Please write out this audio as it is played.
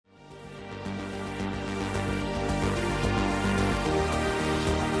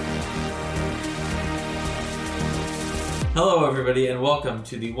Hello, everybody, and welcome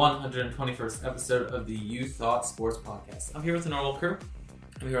to the 121st episode of the You Thought Sports Podcast. I'm here with the normal crew.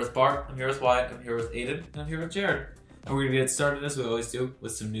 I'm here with Bart, I'm here with Wyatt, I'm here with Aiden, and I'm here with Jared. And we're going to get started, as we always do,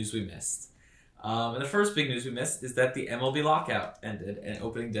 with some news we missed. And the first big news we missed is that the MLB lockout ended, and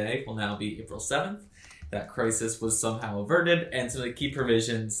opening day will now be April 7th. That crisis was somehow averted, and some of the key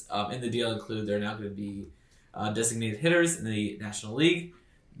provisions in the deal include there are now going to be designated hitters in the National League.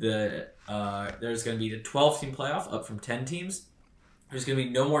 There's going to be a 12-team playoff up from 10 teams. There's going to be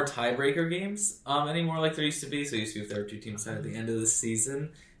no more tiebreaker games anymore like there used to be. So it used to be if there were two teams at the end of the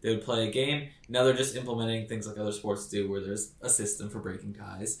season, they would play a game. Now they're just implementing things like other sports do where there's a system for breaking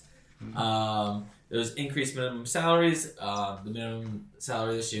ties. There's increased minimum salaries. The minimum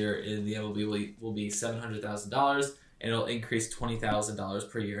salary this year in the MLB will be $700,000, and it'll increase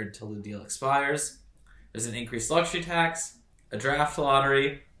 $20,000 per year until the deal expires. There's an increased luxury tax, a draft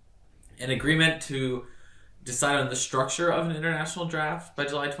lottery, an agreement to decide on the structure of an international draft by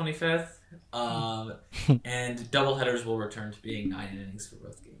July 25th, and doubleheaders will return to being 9 innings for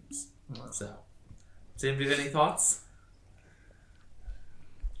both games. So, does anybody have any thoughts?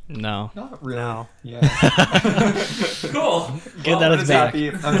 No. Not really. No. Yeah. Cool. Get that as back.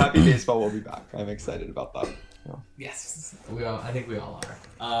 I'm happy baseball will be back. I'm excited about that. Yeah. Yes. I think we all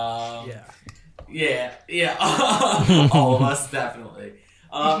are. Yeah. Yeah. All of us, definitely.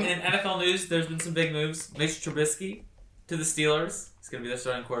 In NFL news, there's been some big moves. Mitch Trubisky to the Steelers. He's going to be their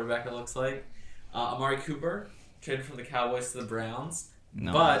starting quarterback, it looks like. Amari Cooper traded from the Cowboys to the Browns.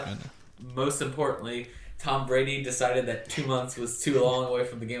 No, but most importantly, Tom Brady decided that 2 months was too long away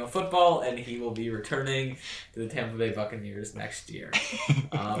from the game of football, and he will be returning to the Tampa Bay Buccaneers next year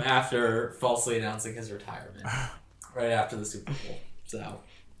after falsely announcing his retirement right after the Super Bowl. So,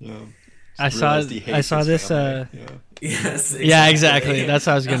 yeah. I saw this. Yeah. Yes. Exactly. Yeah, exactly. That's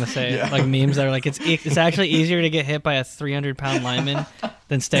what I was gonna say. Yeah. Like memes that are like, it's actually easier to get hit by a 300-pound lineman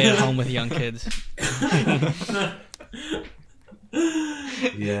than stay at home with young kids.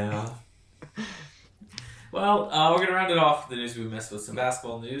 Yeah. Well, we're going to round it off the news we missed with some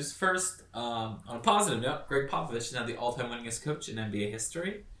basketball news. First, on a positive note, Greg Popovich is now the all-time winningest coach in NBA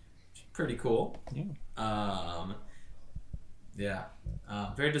history. Pretty cool. Yeah.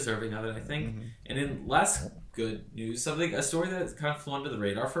 Very deserving of it, I think. Mm-hmm. And in less good news, a story that kind of flew under the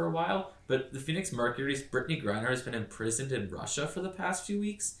radar for a while, but the Phoenix Mercury's Brittany Griner has been imprisoned in Russia for the past few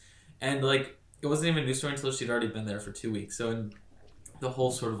weeks. And, it wasn't even a news story until she'd already been there for 2 weeks. So in the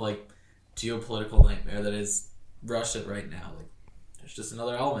whole sort of, geopolitical nightmare that is Russia right now, there's just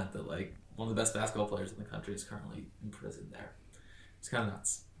another element that, one of the best basketball players in the country is currently imprisoned there. It's kind of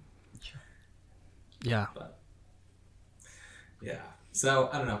nuts. Yeah. But, yeah. So,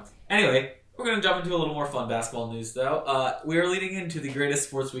 I don't know. Anyway, we're going to jump into a little more fun basketball news, though. We are leading into the greatest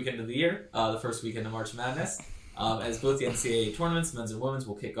sports weekend of the year, the first weekend of March Madness, as both the NCAA tournaments, men's and women's,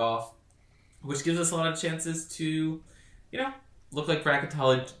 will kick off, which gives us a lot of chances to, look like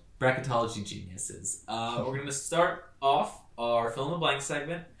bracketology geniuses. We're going to start off our fill in the blank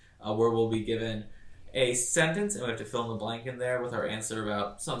segment, where we'll be given a sentence, and we have to fill in the blank in there with our answer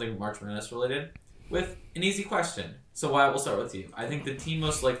about something March Madness related, with an easy question. So Wyatt, we'll start with you. I think the team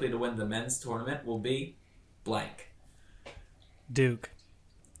most likely to win the men's tournament will be blank. Duke.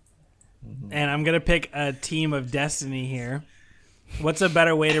 And I'm going to pick a team of destiny here. What's a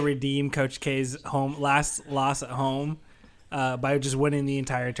better way to redeem Coach K's last loss at home by just winning the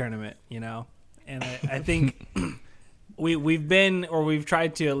entire tournament, And I think we've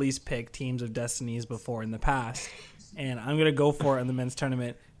tried to at least pick teams of destinies before in the past. And I'm going to go for it in the men's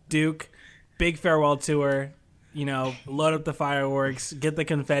tournament. Duke, big farewell tour, load up the fireworks, get the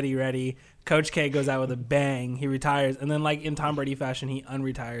confetti ready. Coach K goes out with a bang. He retires. And then, in Tom Brady fashion, he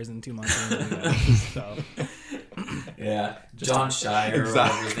unretires in 2 months. So. Yeah, John Shire, or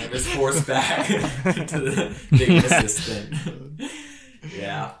whatever his name is, forced back to the big assistant.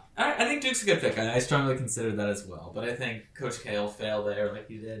 Yeah. I think Duke's a good pick. I strongly consider that as well. But I think Coach K will fail there like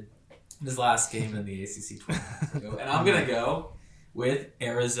he did in his last game in the ACC tournament. And I'm going to go with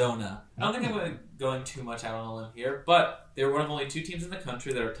Arizona. I don't think I'm going too much out on a limb here, but they're one of only 2 teams in the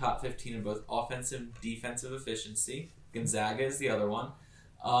country that are top 15 in both offensive and defensive efficiency. Gonzaga is the other one.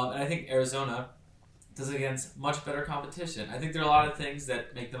 And I think Arizona does it against much better competition. I think there are a lot of things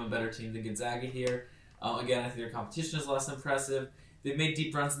that make them a better team than Gonzaga here. Again, I think their competition is less impressive. They've made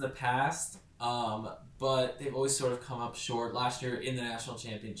deep runs in the past, but they've always sort of come up short. Last year in the national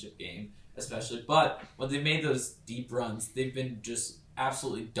championship game, especially. But when they made those deep runs, they've been just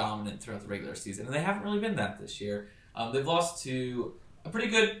absolutely dominant throughout the regular season, and they haven't really been that this year. They've lost to a pretty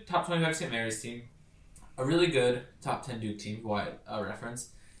good top 25 St. Mary's team, a really good top 10 Duke team, Wyatt reference,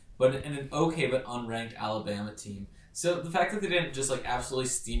 but an okay but unranked Alabama team. So the fact that they didn't just like absolutely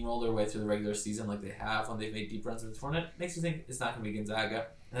steamroll their way through the regular season like they have when they've made deep runs in the tournament makes me think it's not going to be Gonzaga.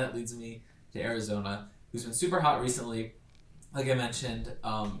 And that leads me to Arizona, who's been super hot recently. Like I mentioned,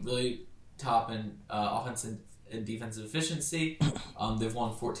 really top in offensive and defensive efficiency. They've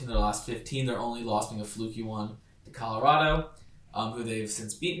won 14 of their last 15. Their only loss being a fluky one to Colorado, who they've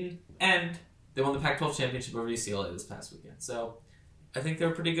since beaten. And they won the Pac-12 championship over UCLA this past weekend. So I think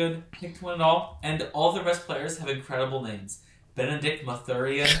they're pretty good pick to win it all. And all of their best players have incredible names. Benedict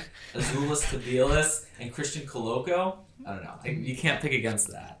Mathurian, Azuolas Tubelis, and Christian Koloko. I don't know. You can't pick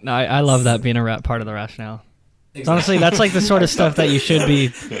against that. No, I love that being a part of the rationale. Exactly. Honestly, that's like the sort of stuff that you should be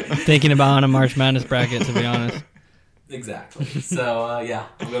thinking about on a March Madness bracket, to be honest. Exactly. So, yeah,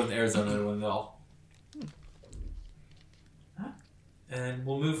 we'll go with Arizona to win it all. And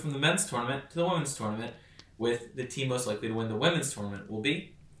we'll move from the men's tournament to the women's tournament with the team most likely to win the women's tournament will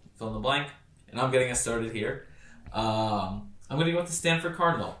be, fill in the blank, and I'm getting us started here. I'm going to go with the Stanford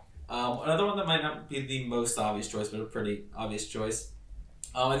Cardinal. Another one that might not be the most obvious choice, but a pretty obvious choice.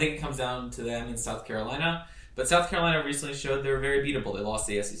 I think it comes down to them in South Carolina. But South Carolina recently showed they were very beatable. They lost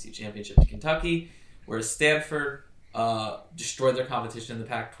the SEC championship to Kentucky, whereas Stanford destroyed their competition in the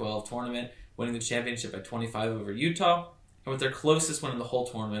Pac-12 tournament, winning the championship by 25 over Utah, and with their closest win in the whole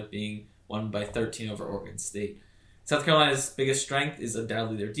tournament being won by 13 over Oregon State. South Carolina's biggest strength is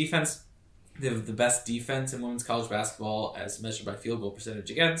undoubtedly their defense. They have the best defense in women's college basketball as measured by field goal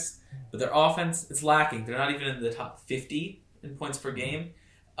percentage against, but their offense, it's lacking. They're not even in the top 50 in points per game,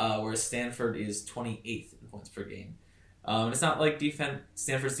 whereas Stanford is 28th in points per game. And it's not like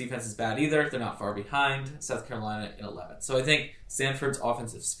Stanford's defense is bad either. They're not far behind South Carolina in 11th. So I think Stanford's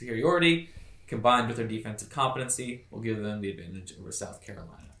offensive superiority combined with their defensive competency will give them the advantage over South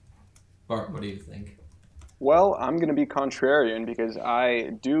Carolina. Bart, what do you think? Well, I'm going to be contrarian because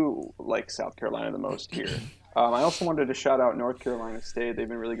I do like South Carolina the most here. I also wanted to shout out North Carolina State. They've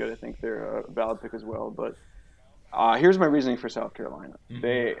been really good. I think they're a valid pick as well. But here's my reasoning for South Carolina. Mm-hmm.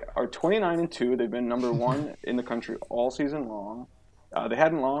 They are 29-2. They've been number one in the country all season long. They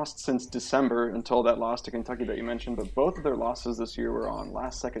hadn't lost since December until that loss to Kentucky that you mentioned. But both of their losses this year were on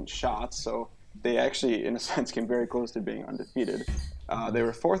last-second shots. So they actually, in a sense, came very close to being undefeated. They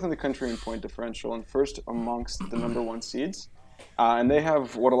were fourth in the country in point differential and first amongst the number one seeds. And they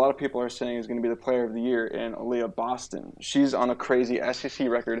have what a lot of people are saying is going to be the player of the year in Aaliyah Boston. She's on a crazy SEC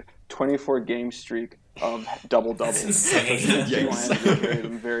record, 24-game streak of double-doubles. Insane. She wanted to carry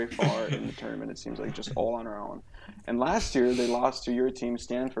them very far in the tournament, it seems like, just all on her own. And last year, they lost to your team,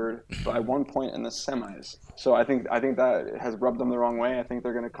 Stanford, by 1 point in the semis. So I think that has rubbed them the wrong way. I think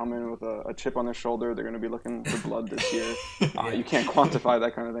they're going to come in with a chip on their shoulder. They're going to be looking for blood this year. You can't quantify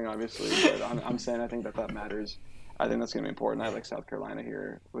that kind of thing, obviously, but I'm saying I think that matters. I think that's going to be important. I like South Carolina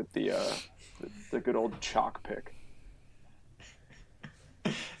here with the good old chalk pick.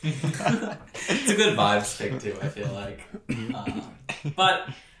 It's a good vibes pick, too, I feel like. But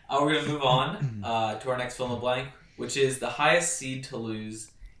we're going to move on to our next fill in the blank, which is the highest seed to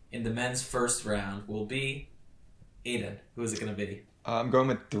lose in the men's first round will be Aiden. Who is it going to be? I'm going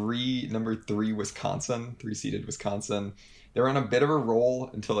with number 3 Wisconsin, 3-seeded Wisconsin. They were on a bit of a roll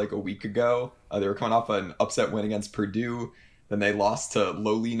until like a week ago. They were coming off an upset win against Purdue. Then they lost to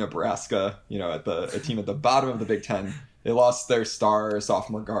lowly Nebraska, a team at the bottom of the Big Ten. They lost their star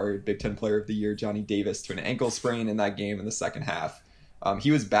sophomore guard, Big Ten Player of the Year, Johnny Davis, to an ankle sprain in that game in the second half. He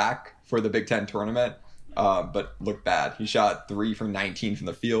was back for the Big Ten tournament, but looked bad. He shot 3 from 19 from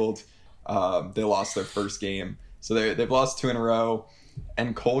the field. They lost their first game. So they've lost 2 in a row.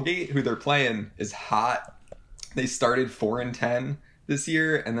 And Colgate, who they're playing, is hot. They started 4-10 this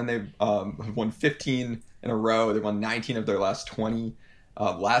year, and then they've won 15 in a row. They won 19 of their last 20.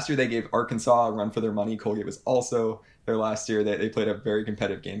 Last year, they gave Arkansas a run for their money. Colgate was also their last year. They played a very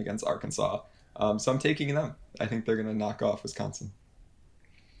competitive game against Arkansas. So I'm taking them. I think they're going to knock off Wisconsin.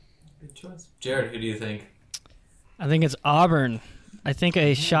 Good choice. Jared, who do you think? I think it's Auburn. I think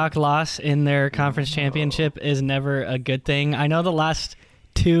a shock loss in their conference championship is never a good thing. I know the last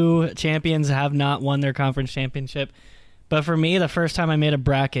 2 champions have not won their conference championship, but for me, the first time I made a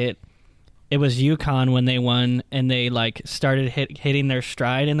bracket, it was UConn when they won, and they started hitting their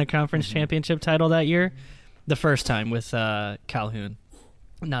stride in the conference championship title that year. The first time with Calhoun,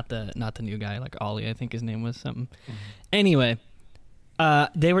 not the new guy, like Ollie, I think his name was something. Anyway.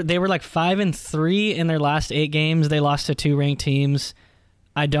 They were 5-3 in their last 8 games. They lost to 2 ranked teams.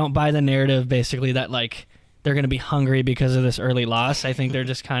 I don't buy the narrative basically that they're going to be hungry because of this early loss. I think they're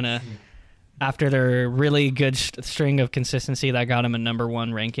just kind of after their really good string of consistency that got them a number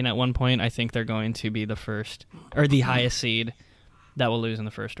 1 ranking at one point. I think they're going to be the first or the highest seed that will lose in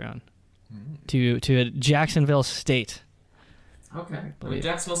the first round. to Jacksonville State. Okay. I mean,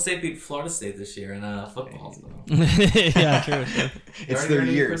 Jacksonville State beat Florida State this year in football. So. Yeah, true. It's their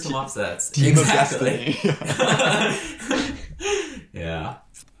year. For some upsets. Team Exactly. of destiny. Yeah.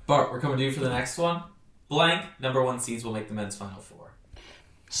 Bart, we're coming to you for the next one. Blank, number 1 seeds will make the men's Final Four.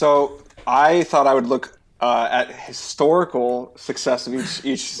 So I thought I would look at historical success of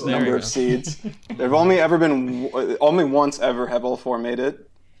each number of seeds. There've only once ever have all 4 made it.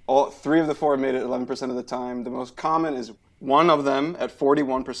 All 3 of the 4 have made it 11% of the time. The most common is one of them at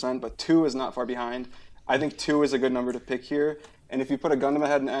 41%, but 2 is not far behind. I think 2 is a good number to pick here. And if you put a gun to my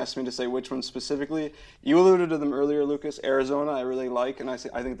head and asked me to say which one specifically, you alluded to them earlier, Lucas. Arizona, I really like, and I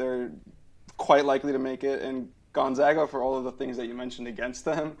think they're quite likely to make it. And Gonzaga, for all of the things that you mentioned against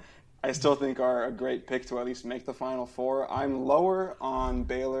them, I still think are a great pick to at least make the Final Four. I'm lower on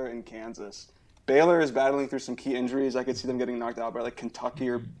Baylor and Kansas. Baylor is battling through some key injuries. I could see them getting knocked out by like Kentucky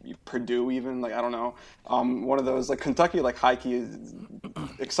or Purdue even. Like, I don't know. One of those, like Kentucky, like high-key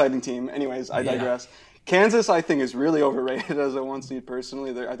exciting team. Anyways, I digress. Yeah. Kansas, I think, is really overrated as a 1 seed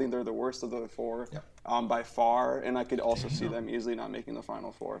personally. I think they're the worst of the 4 by far. And I could also see them easily not making the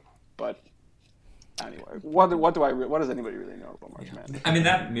Final Four. But anyway, what does anybody really know about March Madness? I mean,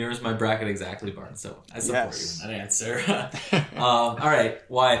 that mirrors my bracket exactly, Bart. So I support you in that answer. All right,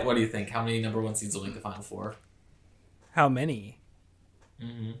 Wyatt, what do you think? How many number 1 seeds will make the Final Four? How many?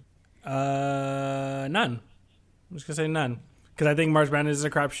 Mm-hmm. None. I'm just gonna say none because I think March Madness is a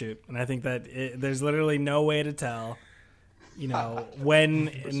crapshoot, and I think that there's literally no way to tell, when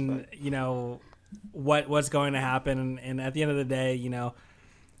and what's going to happen, and at the end of the day,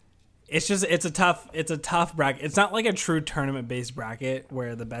 It's a tough bracket. It's not like a true tournament-based bracket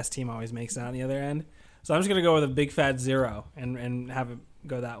where the best team always makes it on the other end. So I'm just going to go with a big fat 0 and have it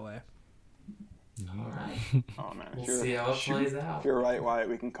go that way. All right. Oh, man. We'll see how it plays out. If you're right, Wyatt,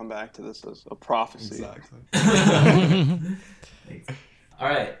 we can come back to this as a prophecy. Exactly. All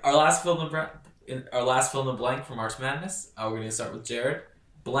right. Our last fill in the blank for March Madness. We're going to start with Jared.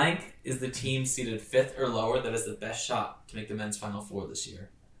 Blank is the team seeded 5th or lower that has the best shot to make the men's Final Four this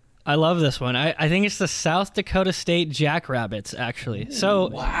year. I love this one. I think it's the South Dakota State Jackrabbits, actually. So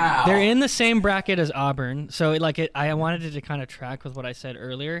wow. They're in the same bracket as Auburn. So I wanted it to kind of track with what I said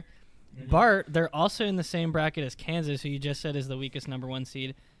earlier. Mm-hmm. Bart, they're also in the same bracket as Kansas, who you just said is the weakest number 1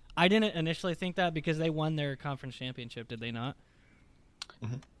 seed. I didn't initially think that because they won their conference championship, did they not?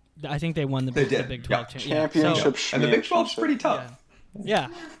 Mm-hmm. I think they won the Big 12 championship. And the Big 12 is pretty tough. Yeah.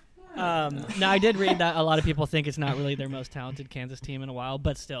 Now, I did read that a lot of people think it's not really their most talented Kansas team in a while,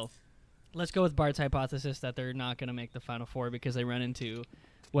 but still, let's go with Bart's hypothesis that they're not going to make the Final Four because they run into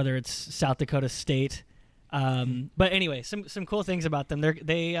whether it's South Dakota State. But anyway, some cool things about them.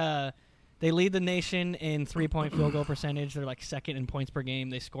 They lead the nation in 3-point field goal percentage. They're like 2nd in points per game.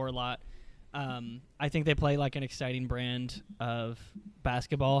 They score a lot. I think they play like an exciting brand of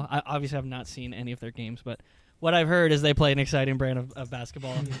basketball. I obviously have not seen any of their games, but what I've heard is they play an exciting brand of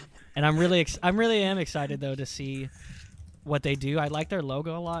basketball, and I'm really excited though to see what they do. I like their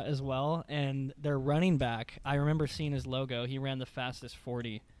logo a lot as well, and their running back. I remember seeing his logo. He ran the fastest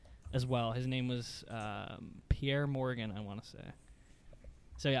 40 as well. His name was Pierre Morgan, I want to say.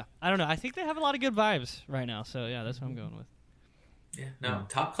 So yeah, I don't know. I think they have a lot of good vibes right now. So yeah, that's what I'm going with. Yeah, no,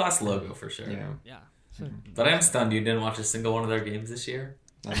 top class logo for sure. Yeah. But I'm stunned you didn't watch a single one of their games this year.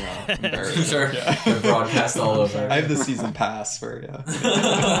 I know. Sure. They're broadcast all over. I have the season pass for All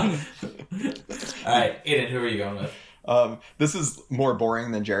right, Aiden, who are you going with? This is more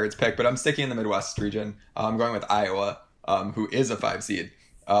boring than Jared's pick, but I'm sticking in the Midwest region. I'm going with Iowa, who is a 5 seed.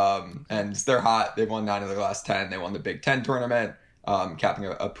 And they're hot. They've won 9 of their last 10. They won the Big Ten tournament, capping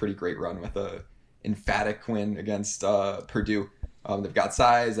a pretty great run with a emphatic win against Purdue. They've got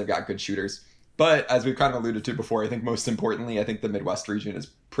size. They've got good shooters. But as we've kind of alluded to before, I think most importantly, I think the Midwest region is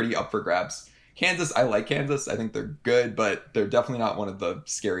pretty up for grabs. Kansas, I like Kansas. I think they're good, but they're definitely not one of the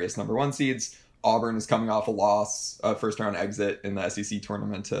scariest number 1 seeds. Auburn is coming off a loss, first-round exit in the SEC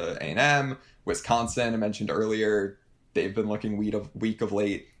tournament to A&M. Wisconsin, I mentioned earlier, they've been looking weak of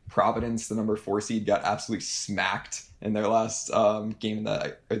late. Providence, the number 4 seed, got absolutely smacked in their last game.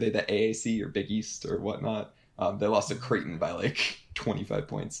 Are they the AAC or Big East or whatnot? They lost to Creighton by like 25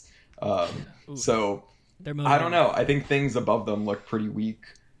 points. So I don't know. I think things above them look pretty weak.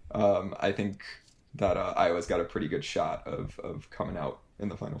 I think that Iowa's got a pretty good shot of coming out in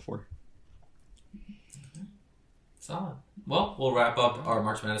the Final Four. Solid. Well, we'll wrap up our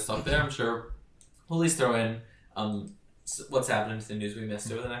March Madness talk there. I'm sure we'll at least throw in what's happening to the news we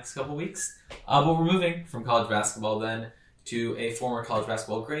missed over the next couple weeks. But we're moving from college basketball then to a former college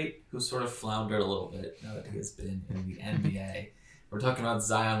basketball great who sort of floundered a little bit now that he has been in the NBA. We're talking about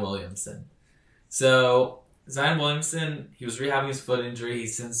Zion Williamson. So Zion Williamson, he was rehabbing his foot injury.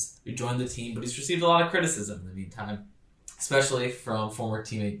 He's since rejoined the team, but he's received a lot of criticism in the meantime, especially from former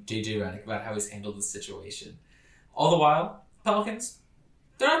teammate J.J. Redick about how he's handled the situation. All the while, Pelicans,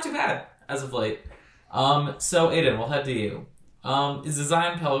 they're not too bad as of late. So Aiden, we'll head to you. Is the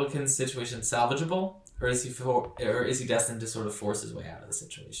Zion Pelicans situation salvageable, or is he destined to sort of force his way out of the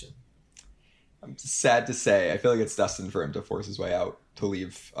situation? I'm sad to say, I feel like it's destined for him to force his way out, to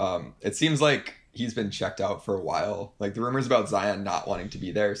leave. It seems like he's been checked out for a while. Like, the rumors about Zion not wanting to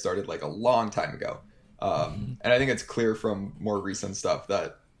be there started like a long time ago. And I think it's clear from more recent stuff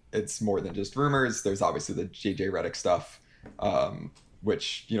that it's more than just rumors. There's obviously the JJ Redick stuff,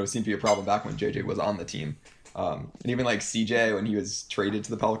 which, you know, seemed to be a problem back when JJ was on the team. And even like CJ, when he was traded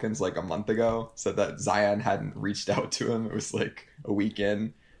to the Pelicans like a month ago, said that Zion hadn't reached out to him. It was like a week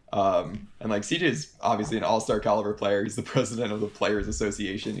in. And like CJ is obviously an all-star caliber player. He's the president of the Players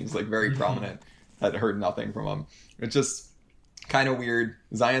Association. He's like very prominent. Had heard nothing from him. It's just kind of weird.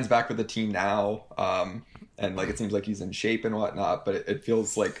 Zion's back with the team now. And like it seems like he's in shape and whatnot, but it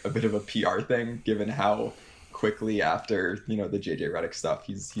feels like a bit of a PR thing given how quickly after, you know, the JJ Redick stuff,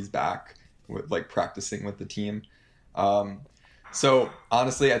 he's back with like practicing with the team. So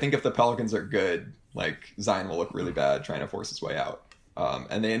honestly, I think if the Pelicans are good, like Zion will look really bad trying to force his way out.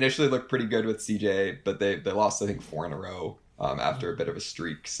 And they initially looked pretty good with CJ, but they lost, I think, 4 in a row after a bit of a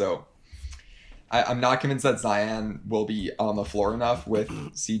streak. So I'm not convinced that Zion will be on the floor enough with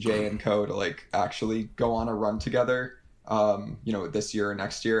CJ and co to like actually go on a run together, you know, this year or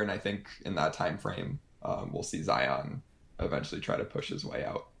next year. And I think in that time frame, we'll see Zion eventually try to push his way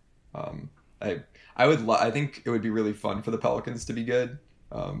out. I think it would be really fun for the Pelicans to be good.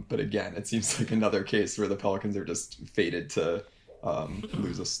 But again, it seems like another case where the Pelicans are just fated to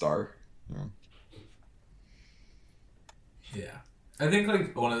lose a star. Yeah. I think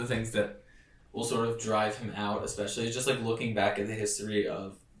like one of the things that will sort of drive him out, especially, is just like looking back at the history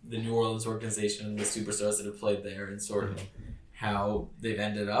of the New Orleans organization and the superstars that have played there and sort of how they've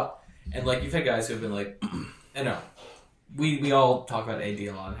ended up. And like you've had guys who have been like, I know, we all talk about AD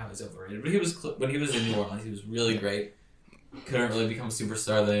a lot and how he's overrated, but when he was in New Orleans, he was really great. Couldn't really become a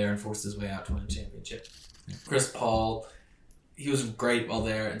superstar there and forced his way out to win a championship. Chris Paul, he was great while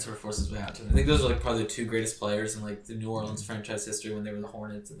there and sort of forced his way out to it. I think those are like probably the 2 greatest players in like the New Orleans franchise history when they were the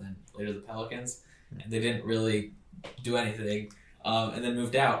Hornets and then later the Pelicans. And they didn't really do anything and then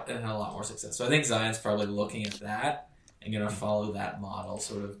moved out and had a lot more success. So I think Zion's probably looking at that and going to follow that model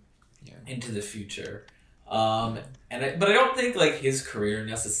sort of into the future. But I don't think like his career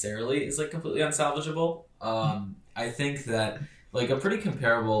necessarily is like completely unsalvageable. I think that like a pretty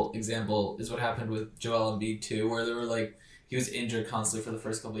comparable example is what happened with Joel Embiid too, where there were like he was injured constantly for the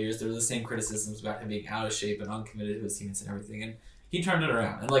first couple of years. There were the same criticisms about him being out of shape and uncommitted to his teammates and everything, and he turned it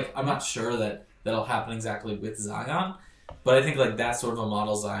around. And like I'm not sure that that'll happen exactly with Zion, but I think like that's sort of a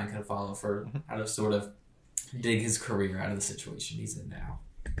model Zion can follow for how to sort of dig his career out of the situation he's in now.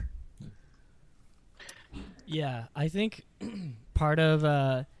 Yeah, I think part of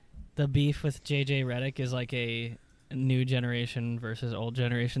the beef with JJ Redick is like a new generation versus old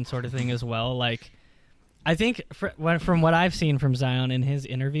generation sort of thing as well. Like, I think from what I've seen from Zion in his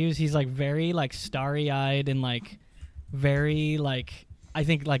interviews, he's like very like starry-eyed and like very like I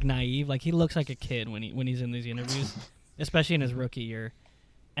think like naive. Like he looks like a kid when he's in these interviews, especially in his rookie year.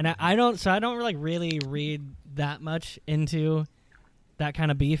 And I don't like really read that much into that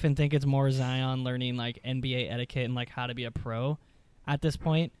kind of beef and think it's more Zion learning like NBA etiquette and like how to be a pro at this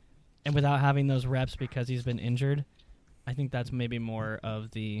point, and without having those reps because he's been injured. I think that's maybe more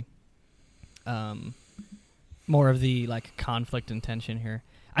of the like conflict and tension here.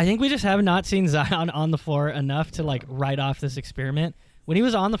 I think we just have not seen Zion on the floor enough to like write off this experiment. When he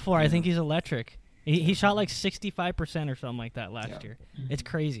was on the floor, I think he's electric. He shot like 65% or something like that last year. It's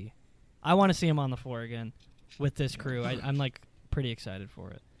crazy. I want to see him on the floor again with this crew. I'm like pretty excited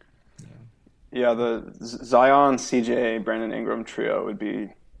for it. Yeah, the Zion, CJ, Brandon Ingram trio would be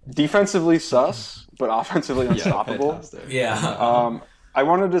defensively sus, but offensively unstoppable. I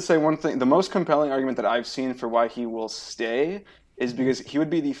wanted to say one thing. The most compelling argument that I've seen for why he will stay is because he would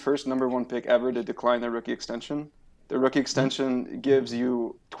be the first number 1 pick ever to decline their rookie extension. The rookie extension gives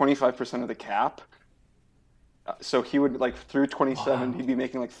you 25% of the cap. So he would, like, through 27, he'd be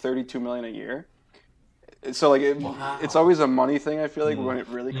making, like, $32 million a year. So, like, it's always a money thing, I feel like, when it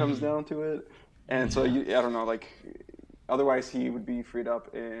really comes down to it. And so, I don't know, like, otherwise he would be freed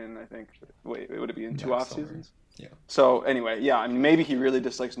up in, I think, would it be in 2 off seasons? Yeah. So, anyway, I mean, maybe he really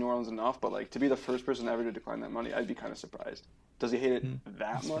dislikes New Orleans enough, but, like, to be the first person ever to decline that money, I'd be kind of surprised. Does he hate it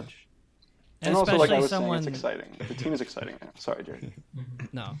that much? And also, like I was someone... saying, it's exciting. The team is exciting. Sorry, Jared.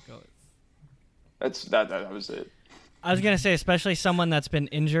 No, go. That was it. I was gonna say, especially someone that's been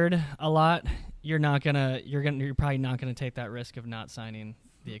injured a lot, you're probably not gonna take that risk of not signing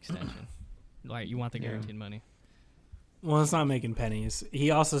the extension. Like, you want the guaranteed money. Well, it's not making pennies.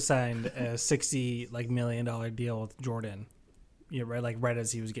 He also signed a $60 million deal with Jordan, right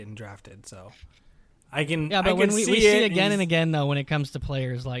as he was getting drafted. So I can when we see again and again though, when it comes to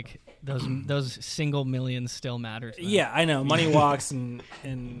players, like those single millions still matters. Though. Yeah, I know money walks and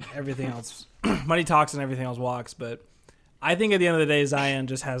everything else. Money talks and everything else walks. But I think at the end of the day, Zion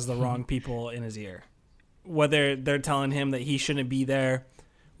just has the wrong people in his ear. Whether they're telling him that he shouldn't be there,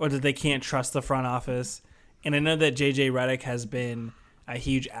 or that they can't trust the front office. And I know that JJ Redick has been a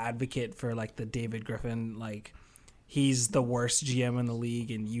huge advocate for like the David Griffin, like he's the worst GM in the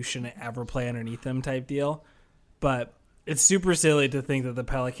league and you shouldn't ever play underneath him type deal. But it's super silly to think that the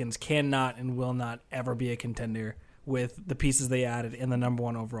Pelicans cannot and will not ever be a contender with the pieces they added in the number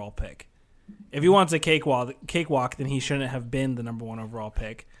 1 overall pick. If he wants a cakewalk, then he shouldn't have been the number 1 overall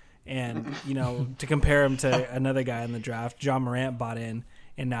pick. And, to compare him to another guy in the draft, John Morant bought in.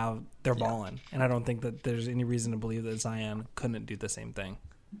 And now they're balling. And I don't think that there's any reason to believe that Zion couldn't do the same thing.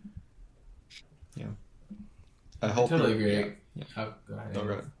 Yeah. I totally agree. Yeah. Oh, go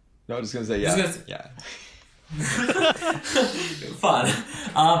ahead. No, I was just going to say, yeah. Fun.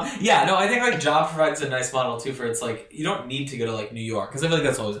 I think like job provides a nice model too for it's like you don't need to go to like New York because I feel like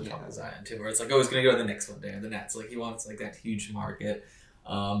that's always a problem with Zion too, where it's like he's going to go to the Knicks one day or the Nets. Like he wants like that huge market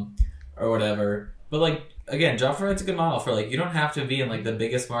or whatever. But like again, job provides a good model for like you don't have to be in like the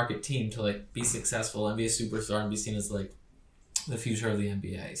biggest market team to like be successful and be a superstar and be seen as like the future of the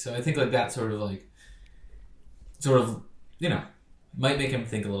NBA. So I think like that sort of might make him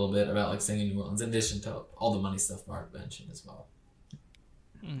think a little bit about like staying in New Orleans in addition to all the money stuff Bart mentioned as well.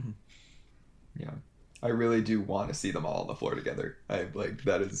 Mm-hmm. Yeah, I really do want to see them all on the floor together.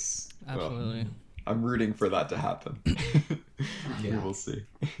 That is absolutely. I'm rooting for that to happen. We will see.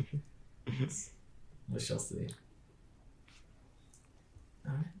 We shall see.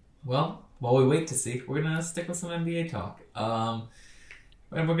 All right. Well, while we wait to see, we're gonna stick with some NBA talk.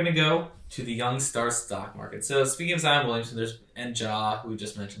 And we're gonna go to the young star stock market. So speaking of Zion Williamson, and Ja, who we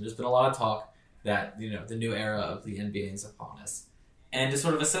just mentioned, there's been a lot of talk that the new era of the NBA is upon us. And to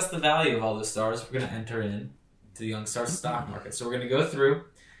sort of assess the value of all those stars, we're gonna enter in to the young star stock market. So we're gonna go through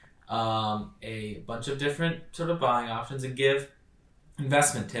a bunch of different sort of buying options and give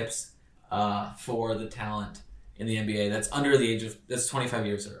investment tips for the talent in the NBA that's under the age of, that's 25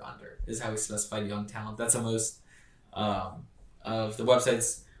 years or under, is how we specified young talent. That's the most of the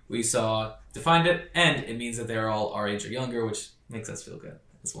websites we saw defined it, and it means that they're all our age or younger, which makes us feel good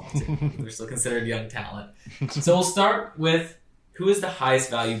as well, too. They're still considered young talent. So we'll start with who is the highest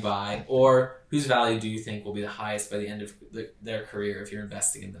value buy, or whose value do you think will be the highest by the end of their career if you're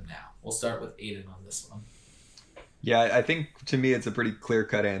investing in them now? We'll start with Aiden on this one. Yeah, I think to me it's a pretty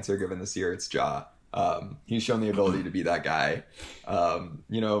clear-cut answer given this year. It's Ja. He's shown the ability to be that guy.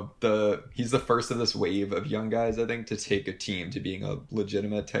 He's the first of this wave of young guys, I think, to take a team to being a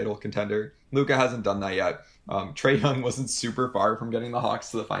legitimate title contender. Luka hasn't done that yet. Trae Young wasn't super far from getting the Hawks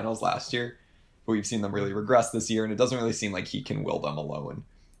to the finals last year, but we've seen them really regress this year, and it doesn't really seem like he can will them alone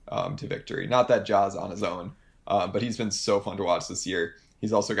to victory. Not that Ja's on his own, but he's been so fun to watch this year.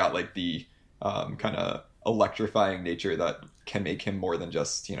 He's also got like the kind of electrifying nature that can make him more than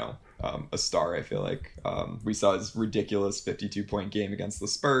just, a star, I feel like. We saw his ridiculous 52-point game against the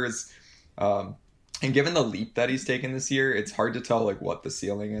Spurs. And given the leap that he's taken this year, it's hard to tell like what the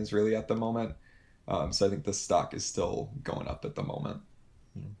ceiling is really at the moment. So I think the stock is still going up at the moment.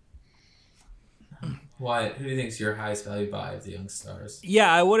 Wyatt, who do you think is your highest value buy of the young stars?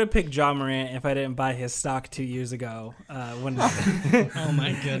 Yeah, I would have picked Ja Morant if I didn't buy his stock 2 years ago when oh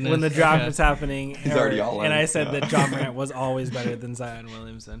my goodness, when the draft was happening. He's already all in. And I said that Ja Morant was always better than Zion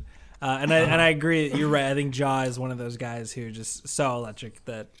Williamson. And I agree. You're right. I think Ja is one of those guys who are just so electric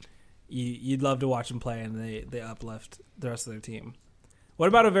that you'd love to watch him play, and they uplift the rest of their team. What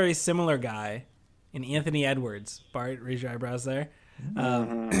about a very similar guy in Anthony Edwards? Bart, raise your eyebrows there.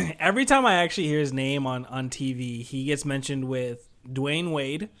 Every time I actually hear his name on TV, he gets mentioned with Dwayne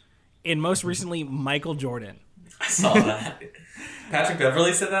Wade and most recently Michael Jordan. I saw that. Patrick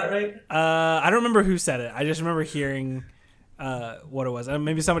Beverley said that, right? I don't remember who said it. I just remember hearing what it was.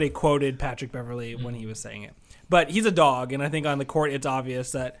 Maybe somebody quoted Patrick Beverley when he was saying it. But he's a dog, and I think on the court it's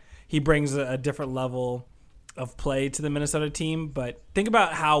obvious that he brings a different level of play to the Minnesota team. But think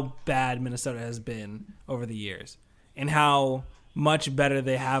about how bad Minnesota has been over the years and how much better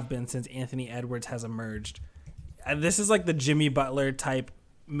they have been since Anthony Edwards has emerged. This is like the Jimmy Butler type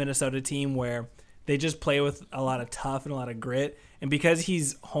Minnesota team where they just play with a lot of tough and a lot of grit. And because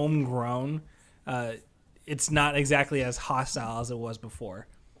he's homegrown, it's not exactly as hostile as it was before.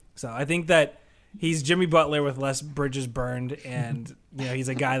 So I think that he's Jimmy Butler with less bridges burned, and he's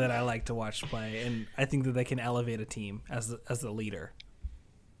a guy that I like to watch play. And I think that they can elevate a team as the leader.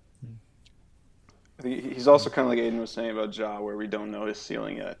 I think he's also kind of like Aiden was saying about Ja, where we don't know his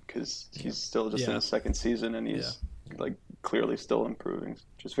ceiling yet because he's still just in his second season and he's like clearly still improving,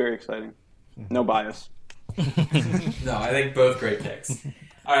 which is very exciting. No bias. No, I think both great picks.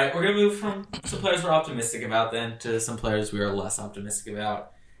 All right, we're going to move from some players we're optimistic about then to some players we are less optimistic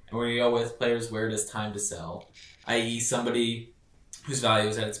about. And we're going to go with players where it is time to sell, i.e. somebody whose value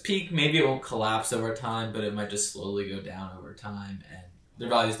is at its peak. Maybe it won't collapse over time, but it might just slowly go down over time, and their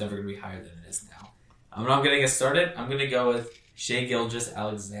value is never going to be higher than it is now. I'm not going to get started. I'm going to go with Shai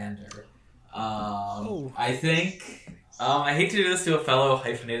Gilgeous-Alexander. I think... I hate to do this to a fellow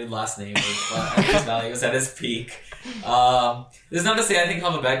hyphenated last name, but I think his value is at his peak. This is not to say I think he'll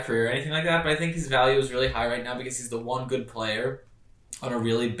have a bad career or anything like that, but I think his value is really high right now because he's the one good player on a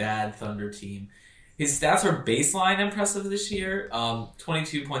really bad Thunder team. His stats are baseline impressive this year.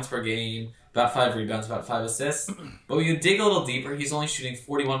 22 points per game, about 5 rebounds, about 5 assists. But when you dig a little deeper, he's only shooting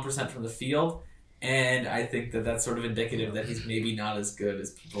 41% from the field, and I think that that's sort of indicative that he's maybe not as good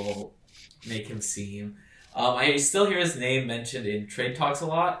as people make him seem. I still hear his name mentioned in trade talks a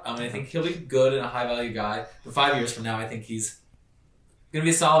lot. I think he'll be good and a high-value guy. For 5 years from now, I think he's going to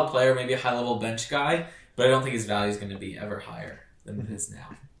be a solid player, maybe a high-level bench guy, but I don't think his value is going to be ever higher than it is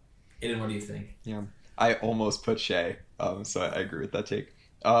now. Aiden, what do you think? Yeah, I almost put Shai, so I agree with that take.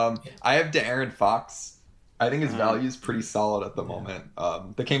 I have De'Aaron Fox. I think his value is pretty solid at the moment.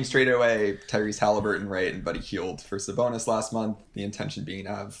 They came straight away, Tyrese Halliburton, right, and Buddy Hield for Sabonis last month. The intention being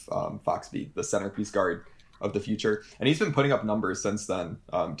to have Fox be the centerpiece guard of the future. And he's been putting up numbers since then,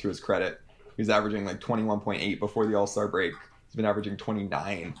 to his credit. He was averaging like 21.8 before the All-Star break. He's been averaging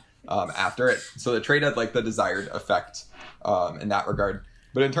 29 after it. So the trade had like the desired effect in that regard.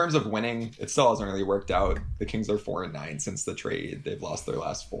 But in terms of winning, it still hasn't really worked out. The Kings are 4-9 since the trade. They've lost their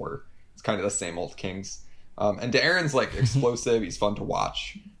last 4. It's kind of the same old Kings. And De'Aaron's like explosive. He's fun to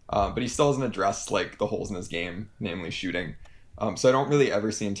watch. But he still hasn't addressed like the holes in his game, namely shooting. So I don't really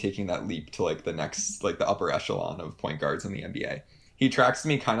ever see him taking that leap to like the next, like the upper echelon of point guards in the NBA. He tracks to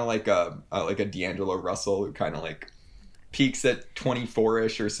me kind of like a D'Angelo Russell who kind of like peaks at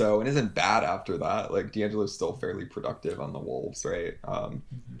 24-ish or so and isn't bad after that. Like D'Angelo's still fairly productive on the Wolves, right?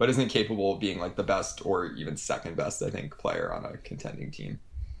 But isn't capable of being like the best or even second best, I think, player on a contending team.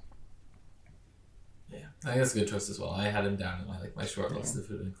 Yeah, I think that's a good choice as well. I had him down in my short list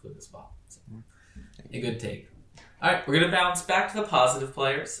if it would include as well. So, a good take. All right, we're going to bounce back to the positive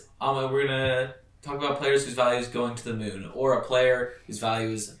players. We're going to talk about players whose value is going to the moon, or a player whose value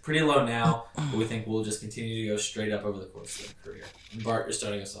is pretty low now, but we think will just continue to go straight up over the course of their career. And Bart, you're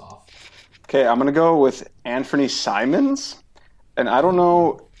starting us off. Okay, I'm going to go with Anthony Simons. And I don't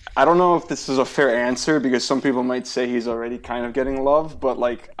know if this is a fair answer because some people might say he's already kind of getting love, but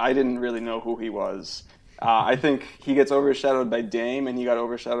like I didn't really know who he was. I think he gets overshadowed by Dame, and he got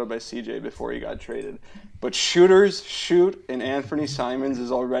overshadowed by CJ before he got traded. But shooters shoot, and Anthony Simons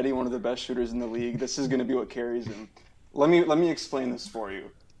is already one of the best shooters in the league. This is going to be what carries him. Let me explain this for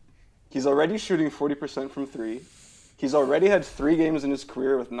you. He's already shooting 40% from 3. He's already had 3 games in his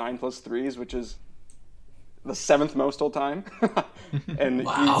career with 9+ threes, which is the 7th most all time. And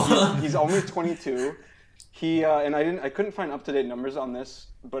wow. he's only 22. And I couldn't find up-to-date numbers on this,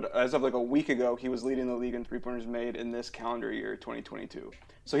 but as of like a week ago, he was leading the league in three-pointers made in this calendar year, 2022.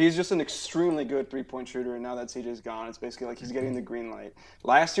 So he's just an extremely good three-point shooter, and now that CJ's gone, it's basically like he's getting the green light.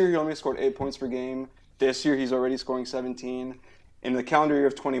 Last year, he only scored 8 points per game. This year, he's already scoring 17. In the calendar year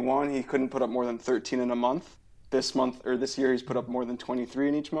of 21, he couldn't put up more than 13 in a month. This year, he's put up more than 23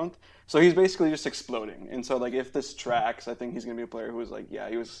 in each month. So he's basically just exploding. And so like if this tracks, I think he's going to be a player who is like,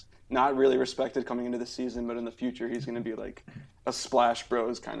 he was not really respected coming into the season, but in the future, he's going to be like a Splash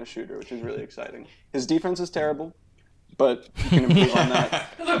Bros kind of shooter, which is really exciting. His defense is terrible, but you can improve on that.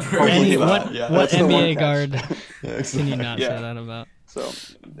 What NBA guard can you not say that about? So,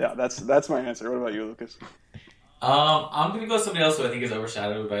 yeah, that's my answer. What about you, Lucas? I'm going to go with somebody else who I think is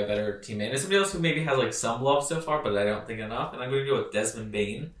overshadowed by a better teammate. And somebody else who maybe has like some love so far, but I don't think enough. And I'm going to go with Desmond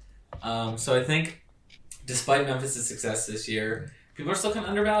Bane. So I think despite Memphis' success this year, people are still kind of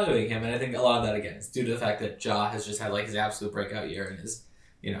undervaluing him. And I think a lot of that, again, is due to the fact that Ja has just had like his absolute breakout year and is,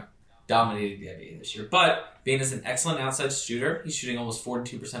 dominated the NBA this year. But Bane is an excellent outside shooter. He's shooting almost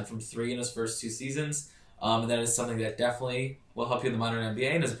 42% from 3 in his first 2 seasons. And that is something that definitely will help you in the modern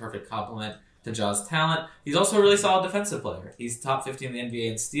NBA and is a perfect complement to Ja's talent. He's also a really solid defensive player. He's top 50 in the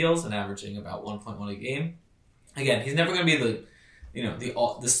NBA in steals and averaging about 1.1 a game. Again, he's never going to be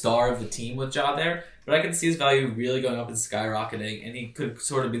the star of the team with Ja there, but I can see his value really going up and skyrocketing, and he could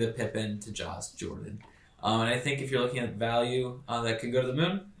sort of be the Pippen to Ja's Jordan. And I think if you're looking at value that could go to the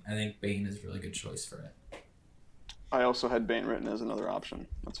moon, I think Bane is a really good choice for it. I also had Bane written as another option.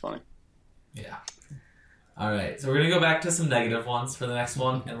 That's funny. Yeah. All right, so we're going to go back to some negative ones for the next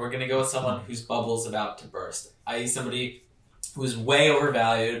one, and we're going to go with someone whose bubble's about to burst, i.e. somebody who's way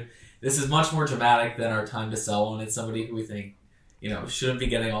overvalued. This is much more dramatic than our time to sell one. It's somebody who we think, shouldn't be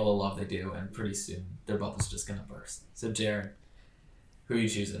getting all the love they do, and pretty soon their bubble's just going to burst. So, Jared, who are you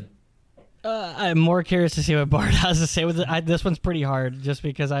choosing? I'm more curious to see what Bart has to say with it. This one's pretty hard, just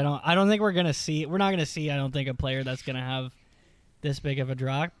because I don't think we're not gonna see. I don't think a player that's gonna have this big of a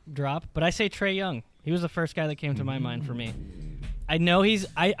drop. But I say Trae Young. He was the first guy that came to my mind for me. I know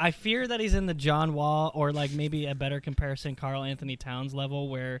I fear that he's in the John Wall or like maybe a better comparison, Karl Anthony Towns level,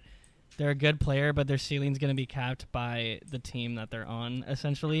 where they're a good player, but their ceiling's gonna be capped by the team that they're on.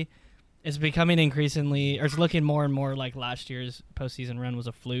 Essentially, it's becoming increasingly, or it's looking more and more like last year's postseason run was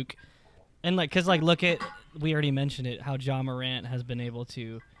a fluke. And look at, we already mentioned it, how Ja Morant has been able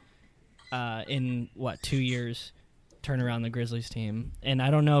to, in 2 years, turn around the Grizzlies team. And I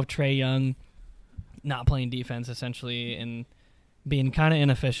don't know if Trae Young not playing defense essentially and being kind of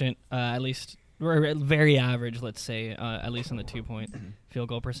inefficient, at least, or very average, let's say, at least on the 2-point field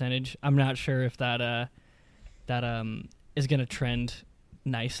goal percentage. I'm not sure if that is going to trend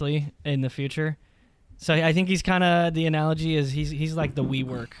nicely in the future. So I think he's kind of, the analogy is he's like the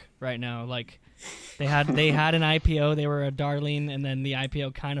WeWork right now. Like they had an IPO, they were a darling, and then the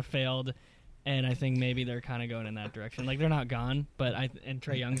IPO kind of failed, and I think maybe they're kind of going in that direction. Like they're not gone, but and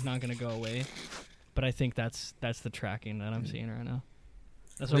Trae Young's not going to go away. But I think that's the tracking that I'm seeing right now.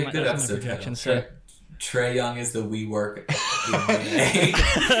 That's what my projections say. Trae Young is the WeWork.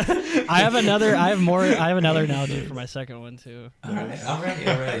 I have another analogy for my second one too. All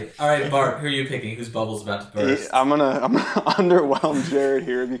right. All right, Bart, who are you picking? Whose bubble's about to burst? I'm gonna underwhelm Jared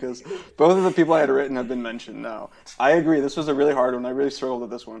here because both of the people I had written have been mentioned now. I agree. This was a really hard one. I really struggled with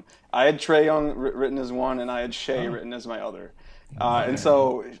this one. I had Trae Young written as one, and I had Shea written as my other. And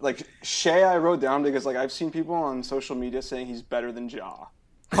so, like, Shea I wrote down because, like, I've seen people on social media saying he's better than Ja.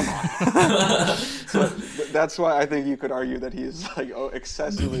 Come on. So that's why I think you could argue that he's, like,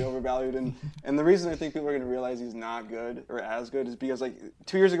 excessively overvalued. And the reason I think people are going to realize he's not good or as good is because, like,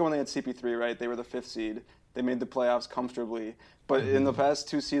 2 years ago when they had CP3, right, they were the 5th seed. They made the playoffs comfortably. But in the past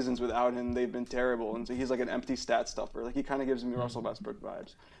 2 seasons without him, they've been terrible. And so he's like an empty stat stuffer. Like, he kind of gives me Russell Westbrook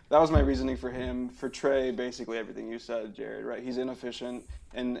vibes. That was my reasoning for him. For Trae, basically everything you said, Jared, right? He's inefficient.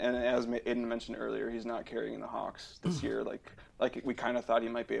 And as Aiden mentioned earlier, he's not carrying the Hawks this year like we kind of thought he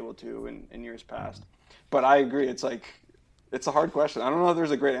might be able to in years past. But I agree. It's a hard question. I don't know if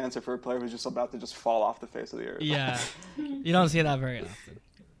there's a great answer for a player who's just about to just fall off the face of the earth. Yeah. You don't see that very often.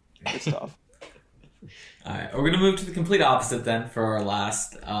 It's tough. All right, we're going to move to the complete opposite then for our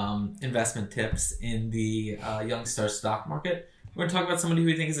last investment tips in the Young Star stock market. We're going to talk about somebody who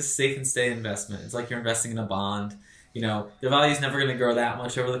we think is a safe and steady investment. It's like you're investing in a bond. Their value is never going to grow that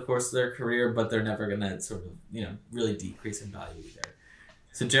much over the course of their career, but they're never going to sort of, really decrease in value either.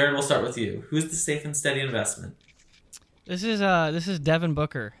 So, Jared, we'll start with you. Who's the safe and steady investment? This is Devin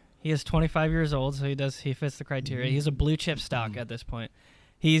Booker. He is 25 years old, so he fits the criteria. He's a blue chip stock at this point.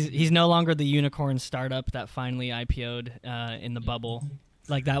 He's no longer the unicorn startup that finally IPO'd in the bubble.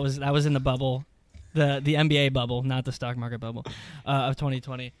 Like that was in the bubble, the NBA bubble, not the stock market bubble of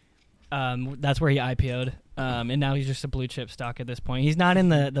 2020. That's where he IPO'd, and now he's just a blue chip stock at this point. He's not in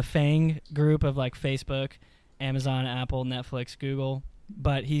the FANG group of like Facebook, Amazon, Apple, Netflix, Google,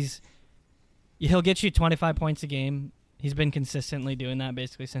 but he'll get you 25 points a game. He's been consistently doing that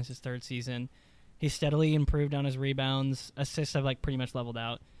basically since his 3rd season. He's steadily improved on his rebounds. Assists have like pretty much leveled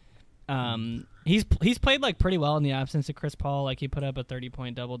out. He's played like pretty well in the absence of Chris Paul. Like he put up a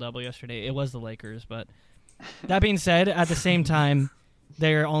 30-point double-double yesterday. It was the Lakers, but that being said, at the same time,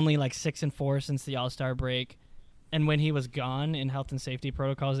 they're only like 6-4 since the All-Star break. And when he was gone in health and safety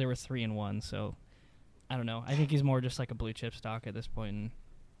protocols, they were 3-1. So I don't know. I think he's more just like a blue chip stock at this point.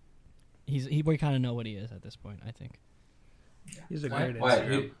 And we kind of know what he is at this point, I think. He's a great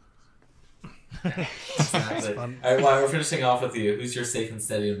Instagram. Exactly. All right, well, we're finishing off with you. Who's your safe and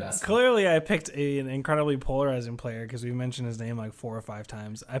steady investment? Clearly, I picked an incredibly polarizing player because we mentioned his name like 4 or 5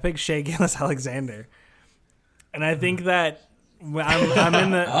 times. I picked Shea Gilgeous-Alexander, and I think that I'm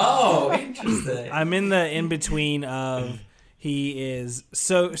in the interesting. I'm in the in between of he is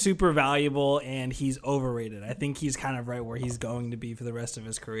so super valuable and he's overrated. I think he's kind of right where he's going to be for the rest of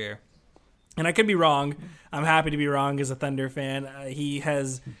his career. And I could be wrong. I'm happy to be wrong as a Thunder fan. He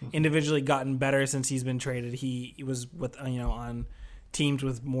has individually gotten better since he's been traded. He was with on teams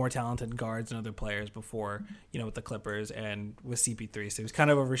with more talented guards and other players before, with the Clippers and with CP3. So he was kind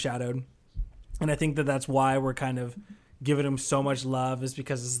of overshadowed. And I think that that's why we're kind of giving him so much love, is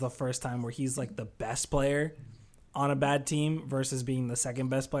because this is the first time where he's like the best player on a bad team versus being the second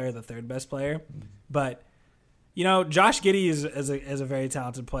best player, the third best player. But Josh Giddey is a very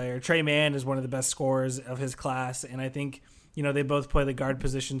talented player. Trae Mann is one of the best scorers of his class, and I think they both play the guard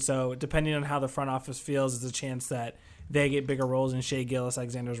position. So depending on how the front office feels, there's a chance that they get bigger roles, and Shai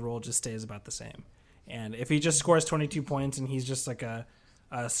Gilgeous-Alexander's role just stays about the same. And if he just scores 22 points and he's just like a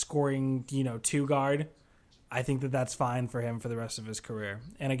scoring 2 guard, I think that that's fine for him for the rest of his career.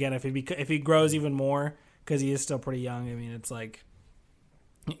 And again, if he grows even more, because he is still pretty young, I mean, it's like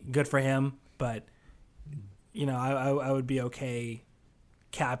good for him, but. I would be okay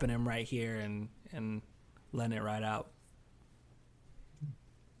capping him right here and letting it ride out.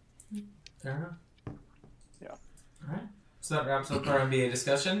 Fair enough. Yeah. All right. So that wraps up our NBA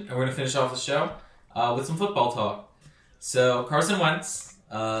discussion, and we're going to finish off the show with some football talk. So Carson Wentz,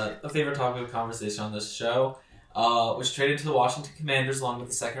 a favorite topic of conversation on this show, was traded to the Washington Commanders along with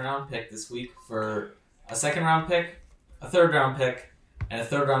a second-round pick this week for a second-round pick, a third-round pick, and a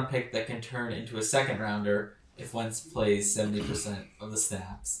third-round pick that can turn into a second-rounder if Wentz plays 70% of the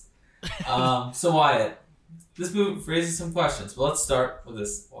snaps. So Wyatt, this move raises some questions, but let's start with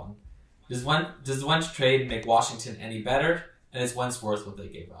this one. Does the Wentz trade make Washington any better, and is Wentz worth what they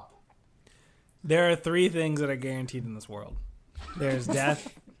gave up? There are 3 things that are guaranteed in this world. There's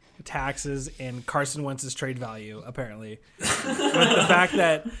death, taxes, and Carson Wentz's trade value, apparently. With the fact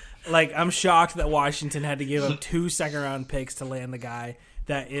that, I'm shocked that Washington had to give up 2 second-round picks to land the guy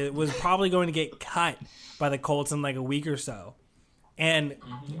that it was probably going to get cut by the Colts in a week or so. And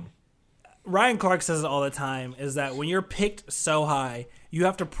Ryan Clark says it all the time, is that when you're picked so high, you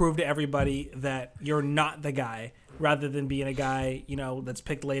have to prove to everybody that you're not the guy, rather than being a guy, that's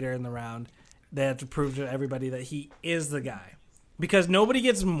picked later in the round. They have to prove to everybody that he is the guy. Because nobody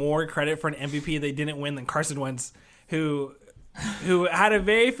gets more credit for an MVP they didn't win than Carson Wentz, who had a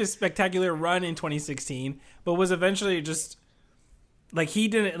very spectacular run in 2016, but was eventually just... he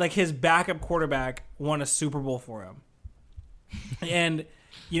didn't, his backup quarterback won a Super Bowl for him. And,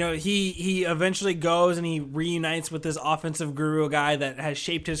 he eventually goes and he reunites with this offensive guru, a guy that has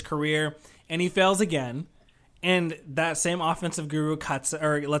shaped his career, and he fails again. And that same offensive guru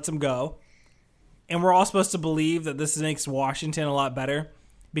lets him go. And we're all supposed to believe that this makes Washington a lot better,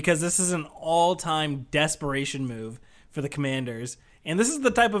 because this is an all-time desperation move for the Commanders. And this is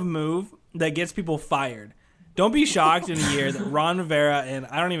the type of move that gets people fired. Don't be shocked in a year that Ron Rivera and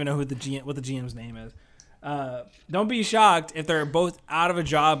I don't even know what the GM's name is. Don't be shocked if they're both out of a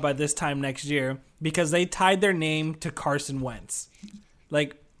job by this time next year because they tied their name to Carson Wentz.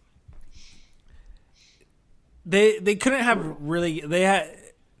 They couldn't have really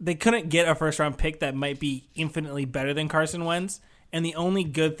they couldn't get a first round pick that might be infinitely better than Carson Wentz. And the only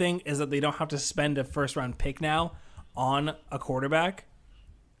good thing is that they don't have to spend a first round pick now on a quarterback.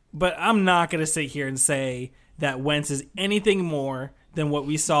 But I'm not going to sit here and say that Wentz is anything more than what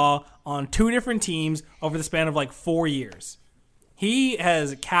we saw on 2 different teams over the span of 4 years. He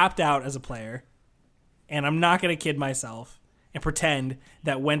has capped out as a player, and I'm not going to kid myself and pretend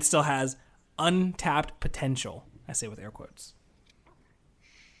that Wentz still has untapped potential. I say with air quotes.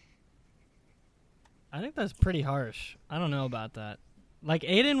 I think that's pretty harsh. I don't know about that.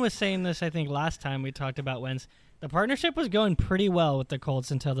 Aiden was saying this, I think, last time we talked about Wentz. The partnership was going pretty well with the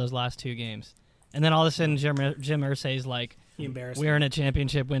Colts until those last 2 games. And then all of a sudden, Jim Irsay's we're in a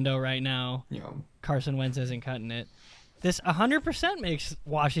championship window right now. Yeah. Carson Wentz isn't cutting it. This 100% makes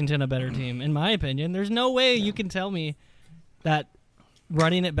Washington a better team, in my opinion. There's no way you can tell me that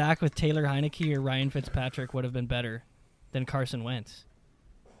running it back with Taylor Heineke or Ryan Fitzpatrick would have been better than Carson Wentz.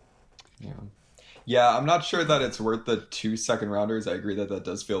 Yeah, I'm not sure that it's worth the 2 second-rounders. I agree that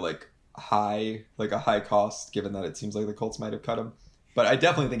does feel high, a high cost, given that it seems like the Colts might have cut him. But I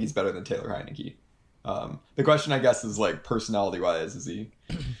definitely think he's better than Taylor Heineke. The question, I guess, is personality-wise, is he?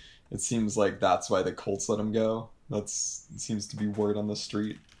 It seems like that's why the Colts let him go. It seems to be word on the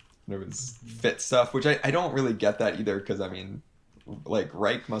street. And it was fit stuff, which I don't really get that either, because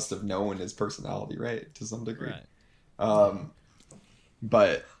Reich must have known his personality, right, to some degree. Right.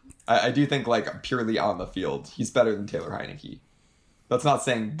 But I do think purely on the field, he's better than Taylor Heineke. That's not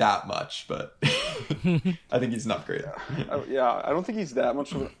saying that much, but I think he's an upgrade. Yeah, I don't think he's that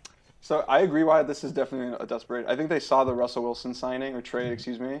much of a... So I agree why this is definitely a desperate... I think they saw the Russell Wilson signing, or trade,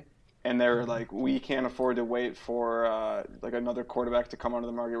 excuse me, and they're like, we can't afford to wait for like another quarterback to come onto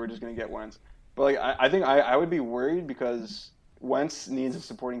the market. We're just going to get Wentz. But like, I think I would be worried because Wentz needs a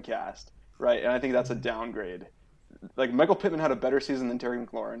supporting cast, right? And I think that's a downgrade. Like, Michael Pittman had a better season than Terry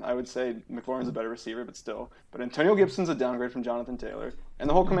McLaurin. I would say McLaurin's a better receiver, but still. But Antonio Gibson's a downgrade from Jonathan Taylor, and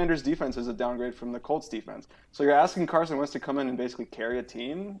the whole Commanders' defense is a downgrade from the Colts' defense. So you're asking Carson Wentz to come in and basically carry a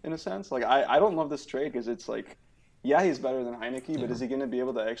team, in a sense? Like, I don't love this trade because it's like, yeah, he's better than Heineke, but is he going to be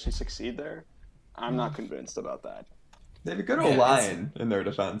able to actually succeed there? I'm not convinced about that. They have a good O-line in their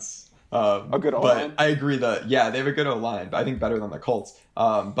defense. A good O-line? But I agree that, they have a good O-line, but I think better than the Colts.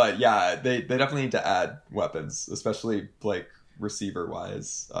 But yeah, they definitely need to add weapons, especially like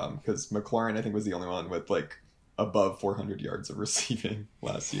receiver-wise, because McLaurin, I think, was the only one with like above 400 yards of receiving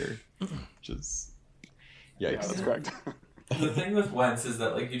last year, which is, yikes. Yeah, that's correct. The thing with Wentz is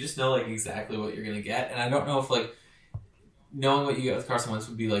that like you just know like exactly what you're gonna get, and I don't know if like knowing what you get with Carson Wentz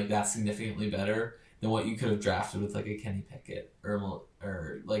would be like that significantly better than what you could have drafted with like a Kenny Pickett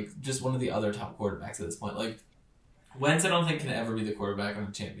or like just one of the other top quarterbacks at this point. Like Wentz, I don't think can ever be the quarterback on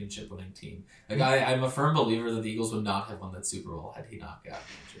a championship winning team. Like I'm a firm believer that the Eagles would not have won that Super Bowl had he not gotten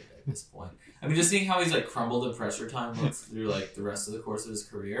injured at this point. I mean, just seeing how he's like crumbled in pressure time looks through like the rest of the course of his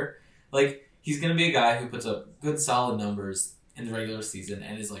career, like he's gonna be a guy who puts up good solid numbers in the regular season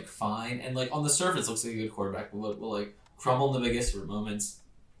and is like fine and like on the surface looks like a good quarterback, but will like crumble in the biggest moments.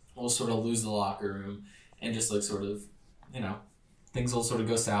 Will sort of lose the locker room and just like sort of, things will sort of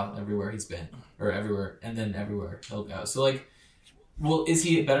go south everywhere he's been or everywhere and then everywhere he'll go. So like, well, is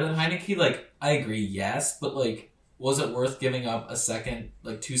he better than Heineke? Like, I agree, yes, but like, was it worth giving up a second,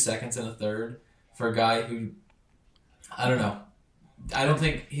 like 2 seconds and a third for a guy who, I don't know. I don't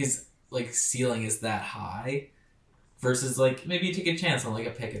think his like ceiling is that high versus like maybe you take a chance on like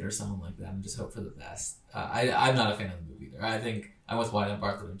a Pickett or someone like that and just hope for the best. I'm not a fan of the move either. I think I'm with White and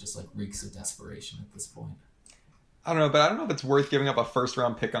Barkley and just like reeks of desperation at this point. I don't know, but I don't know if it's worth giving up a first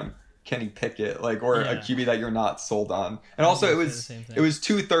round pick on Kenny Pickett, like, or a QB that you're not sold on. And also it was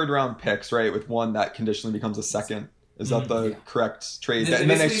 2 third-round picks, right? With one that conditionally becomes a second. Is that the correct trade? And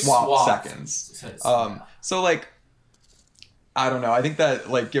then they swap seconds. So like, I don't know. I think that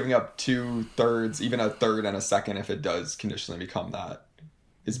like giving up 2 thirds, even a third and a second, if it does conditionally become that,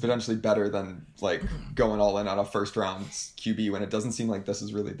 is potentially better than like going all in on a first round QB when it doesn't seem like this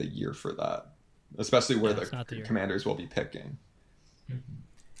is really the year for that, especially where the Commanders will be picking.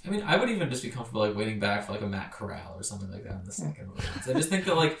 I mean, I would even just be comfortable like waiting back for like a Matt Corral or something like that in the second round. I just think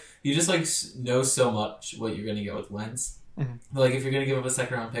that like you just like know so much what you're gonna get with Wentz. But, like if you're gonna give up a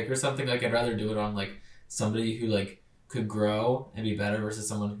second round pick or something, like I'd rather do it on like somebody who like could grow and be better versus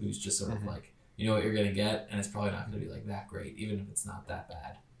someone who's just sort of like, you know what you're gonna get, and it's probably not gonna be like that great, even if it's not that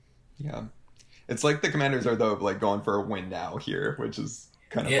bad. Yeah, it's like the Commanders are though like going for a win now here, which is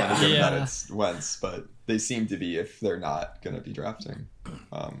kind of funny given that it's Wentz, but they seem to be if they're not gonna be drafting.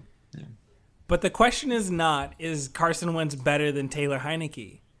 But the question is not, is Carson Wentz better than Taylor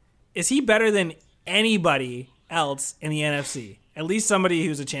Heineke? Is he better than anybody else in the NFC? At least somebody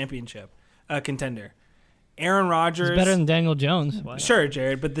who's a championship contender. Aaron Rodgers. He's better than Daniel Jones. Wow. Sure,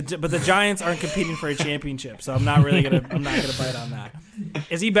 Jared, but the Giants aren't competing for a championship, so I'm not gonna bite on that.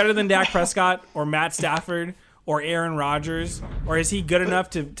 Is he better than Dak Prescott or Matt Stafford or Aaron Rodgers, or is he good enough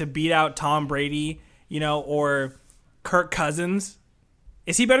to beat out Tom Brady, or Kirk Cousins?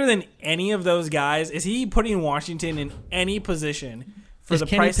 Is he better than any of those guys? Is he putting Washington in any position for the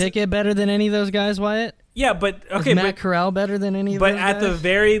price? Is Kenny Pickett better than any of those guys, Wyatt? Yeah, but okay, is Matt Corral better than any of those guys? But at the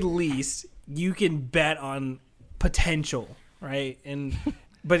very least, you can bet on potential, right?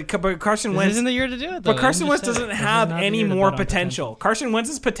 But Carson Wentz isn't the year to do it, though. But Carson Wentz doesn't have any more potential. Carson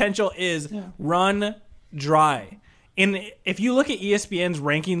Wentz's potential is run dry. And if you look at ESPN's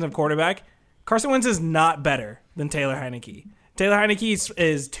rankings of quarterback, Carson Wentz is not better than Taylor Heineke. Taylor Heineke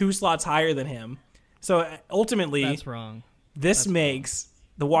is 2 slots higher than him. So ultimately, that's wrong. This makes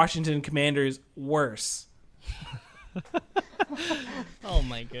the Washington Commanders worse. Oh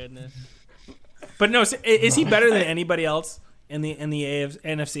my goodness. But no, is he better than anybody else in the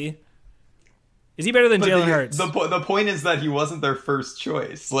NFC? Is he better than Jalen Hurts? The point is that he wasn't their first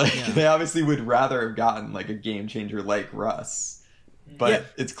choice. Like they obviously would rather have gotten like a game changer like Russ. But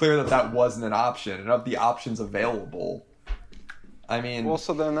it's clear that wasn't an option. And of the options available, I mean, well,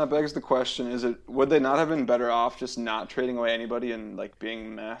 so then that begs the question: would they not have been better off just not trading away anybody and like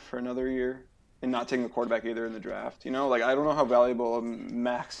being meh for another year and not taking a quarterback either in the draft? Like I don't know how valuable a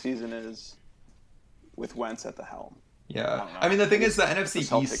max season is with Wentz at the helm. Yeah. I mean, the thing is, the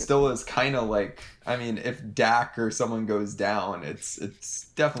NFC East still is kind of like, I mean, if Dak or someone goes down, it's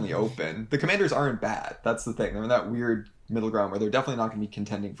definitely open. The Commanders aren't bad. That's the thing. They're in that weird middle ground where they're definitely not going to be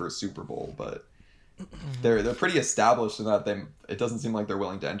contending for a Super Bowl, but they're pretty established in that it doesn't seem like they're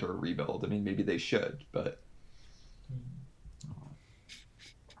willing to enter a rebuild. I mean, maybe they should, but...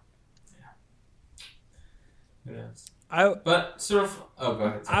 Yes. Go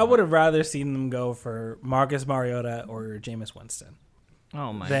ahead. I would have rather seen them go for Marcus Mariota or Jameis Winston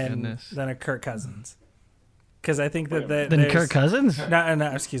Oh my than goodness. than a Kirk Cousins. Because I think that Then Kirk Cousins?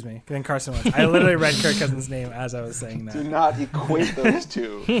 No, excuse me. Then Carson Wentz. I literally read Kirk Cousins' name as I was saying that. Do not equate those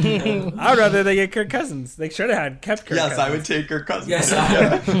two. I would rather they get Kirk Cousins. They should have kept Kirk Cousins. Yes, I would take Kirk Cousins. Yes,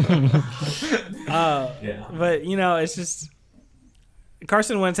 Yeah. But it's just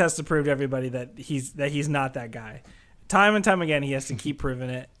Carson Wentz has to prove to everybody that he's not that guy. Time and time again, he has to keep proving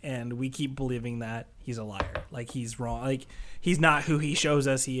it, and we keep believing that he's a liar. Like, he's wrong. Like, he's not who he shows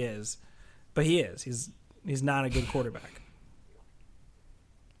us he is, but he is. He's not a good quarterback.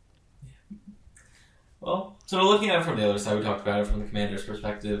 Well, so looking at it from the other side, we talked about it from the Commanders'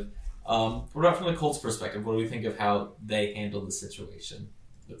 perspective. What about from the Colts' perspective? What do we think of how they handled the situation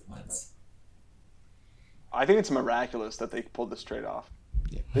with Wentz? I think it's miraculous that they pulled this trade off.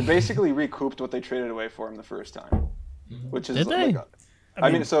 Yeah. They basically recouped what they traded away for him the first time, which is. Did they?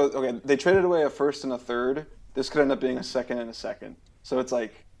 I mean, they traded away a first and a third. This could end up being a second and a second. So it's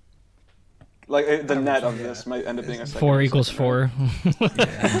like the net of this might end up being a second. 4 equals 4.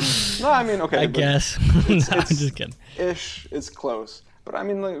 No, I mean, okay. I guess. I'm just kidding. It's close. But I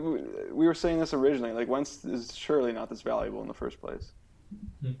mean, like, we were saying this originally. Like, Wentz is surely not this valuable in the first place.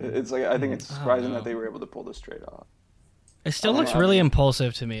 It's like, I think it's surprising that they were able to pull this trade off. It still looks really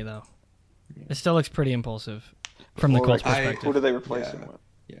impulsive to me, though. It still looks pretty impulsive from the Colts' perspective. Who do they replace him with?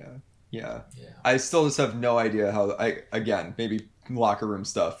 Yeah. I still just have no idea how. Maybe locker room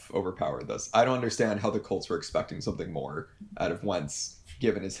stuff overpowered this. I don't understand how the Colts were expecting something more out of Wentz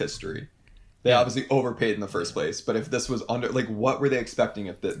given his history. They obviously overpaid in the first place, but if this was what were they expecting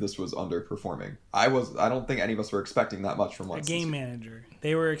if this was underperforming? I don't think any of us were expecting that much from Wentz. A game manager.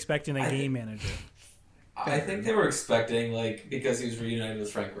 They were expecting a game manager. I think they were expecting, because he was reunited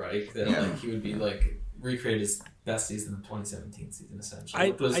with Frank Reich, that he would be recreate his best season, the 2017 season, essentially.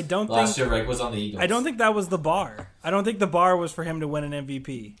 I don't last think year Reich was on the Eagles. I don't think that was the bar. I don't think the bar was for him to win an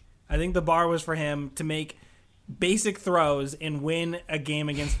MVP. I think the bar was for him to make basic throws and win a game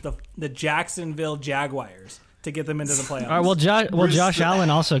against the Jacksonville Jaguars to get them into the playoffs. All right, Josh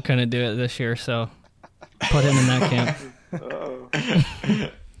Allen also couldn't do it this year, so put him in that camp.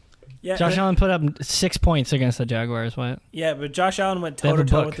 Yeah, Josh Allen put up 6 points against the Jaguars. What? Yeah, but Josh Allen went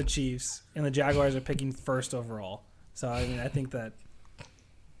toe-to-toe with the Chiefs, and the Jaguars are picking first overall. So, I mean, I think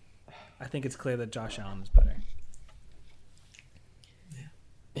it's clear that Josh Allen is better.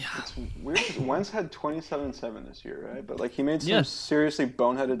 Yeah. It's weird. Wentz had 27-7 this year, right? But he made some seriously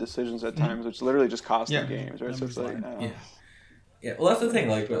boneheaded decisions at times, which literally just cost him games, right? So it's Yeah, well, that's the thing.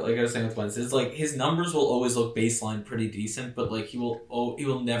 Like I was saying with Wentz, is his numbers will always look baseline pretty decent, but he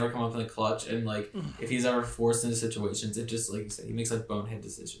will never come up in the clutch. And if he's ever forced into situations, it just like you said, he makes bonehead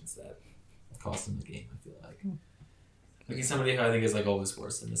decisions that cost him the game. I feel like he's somebody who I think is always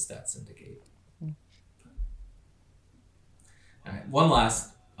worse than the stats indicate. All right, one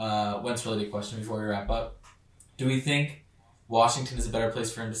last Wentz related question before we wrap up. Do we think Washington is a better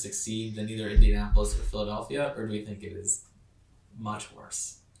place for him to succeed than either Indianapolis or Philadelphia, or do we think it is much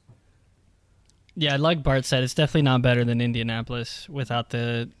worse? Yeah, like Bart said, it's definitely not better than Indianapolis without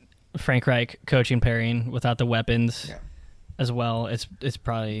the Frank Reich coaching pairing, without the weapons as well. It's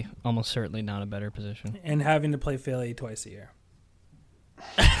probably almost certainly not a better position. And having to play Philly twice a year.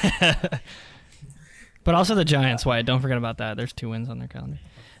 But also the Giants, Wyatt. Don't forget about that. There's 2 wins on their calendar.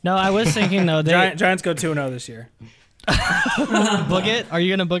 No, I was thinking, though. Giants go 2-0 this year. Book it? Are you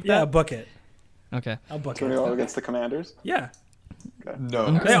going to book that? Yeah, book it. Okay. I'll book it. Against the Commanders? Yeah. Okay. No.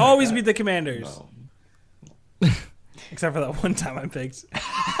 Okay. They always beat the Commanders. No. Except for that one time I picked.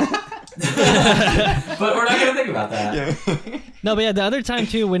 But we're not going to think about that. Yeah. No, but the other time,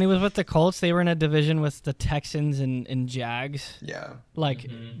 too, when he was with the Colts, they were in a division with the Texans and Jags. Yeah.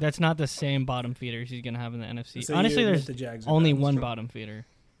 That's not the same bottom feeders he's going to have in the NFC. So honestly, there's only one true. bottom feeder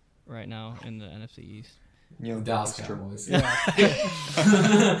right now in the NFC East. Dallas Cowboys. Yeah.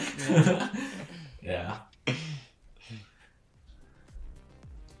 Yeah.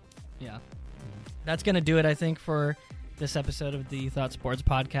 Yeah. That's going to do it, I think, for this episode of the Thought Sports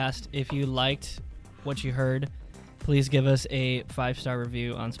Podcast. If you liked what you heard, please give us a 5-star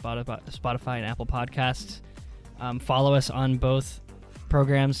review on Spotify and Apple Podcasts. Follow us on both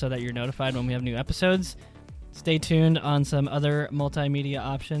programs so that you're notified when we have new episodes. Stay tuned on some other multimedia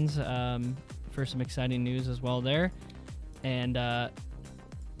options for some exciting news as well there. And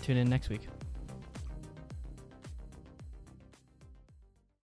tune in next week.